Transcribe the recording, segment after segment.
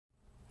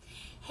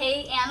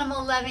Hey,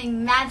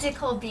 animal-loving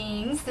magical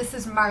beings. This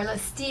is Marla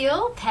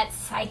Steele, pet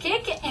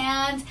psychic,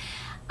 and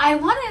I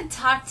want to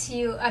talk to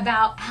you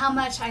about how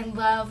much I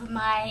love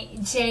my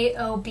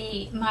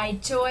J-O-B, my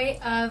joy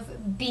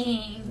of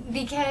being,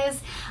 because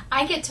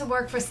I get to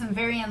work with some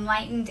very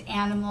enlightened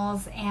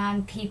animals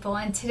and people,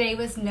 and today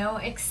was no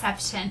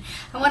exception.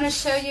 I want to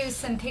show you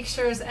some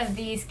pictures of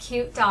these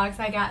cute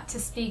dogs I got to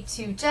speak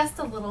to just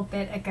a little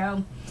bit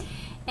ago.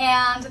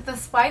 And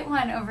this white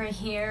one over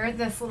here,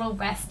 this little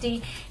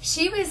Westie,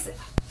 she was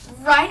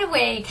right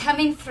away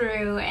coming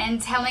through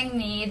and telling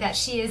me that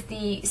she is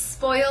the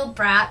spoiled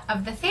brat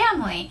of the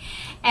family.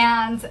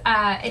 And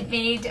it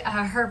made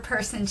her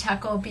person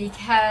chuckle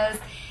because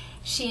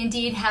she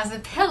indeed has a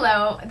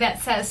pillow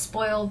that says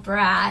spoiled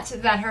brat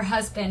that her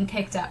husband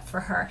picked up for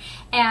her.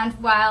 And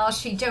while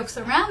she jokes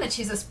around that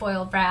she's a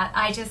spoiled brat,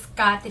 I just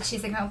got that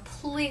she's a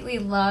completely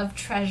loved,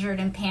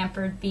 treasured, and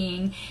pampered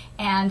being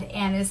and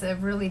is a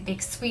really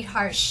big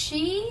sweetheart.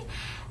 She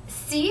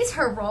sees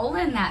her role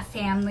in that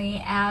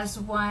family as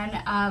one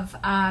of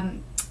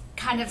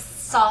kind of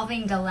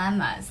solving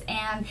dilemmas,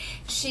 and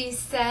she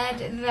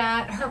said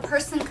that her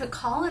person could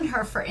call on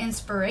her for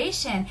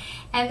inspiration,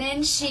 and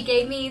then she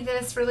gave me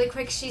this really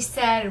quick. She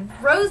said,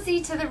 "Rosie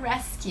to the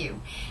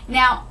rescue."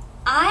 Now,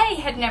 I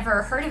had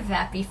never heard of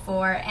that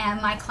before,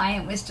 and my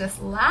client was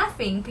just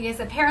laughing because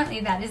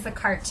apparently that is a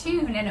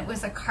cartoon, and it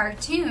was a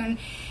cartoon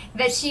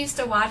that she used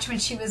to watch when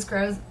she was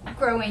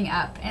growing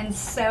up. And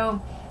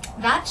so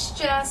that's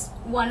just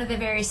one of the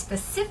very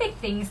specific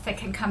things that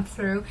can come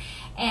through,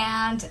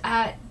 and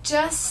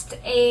just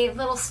a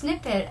little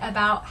snippet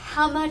about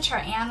how much our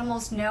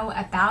animals know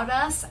about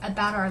us,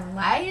 about our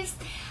lives,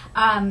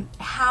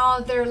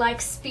 how they're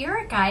like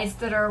spirit guides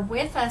that are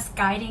with us,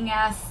 guiding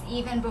us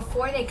even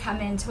before they come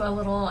into a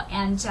little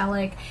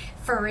angelic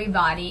furry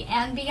body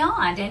and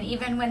beyond, and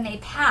even when they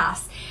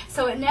pass.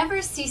 So it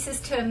never ceases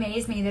to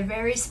amaze me, the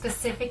very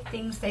specific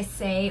things they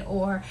say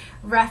or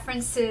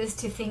references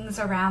to things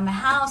around the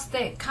house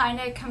that kind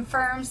of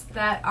confirms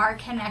that our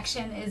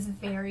connection is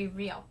very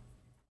real.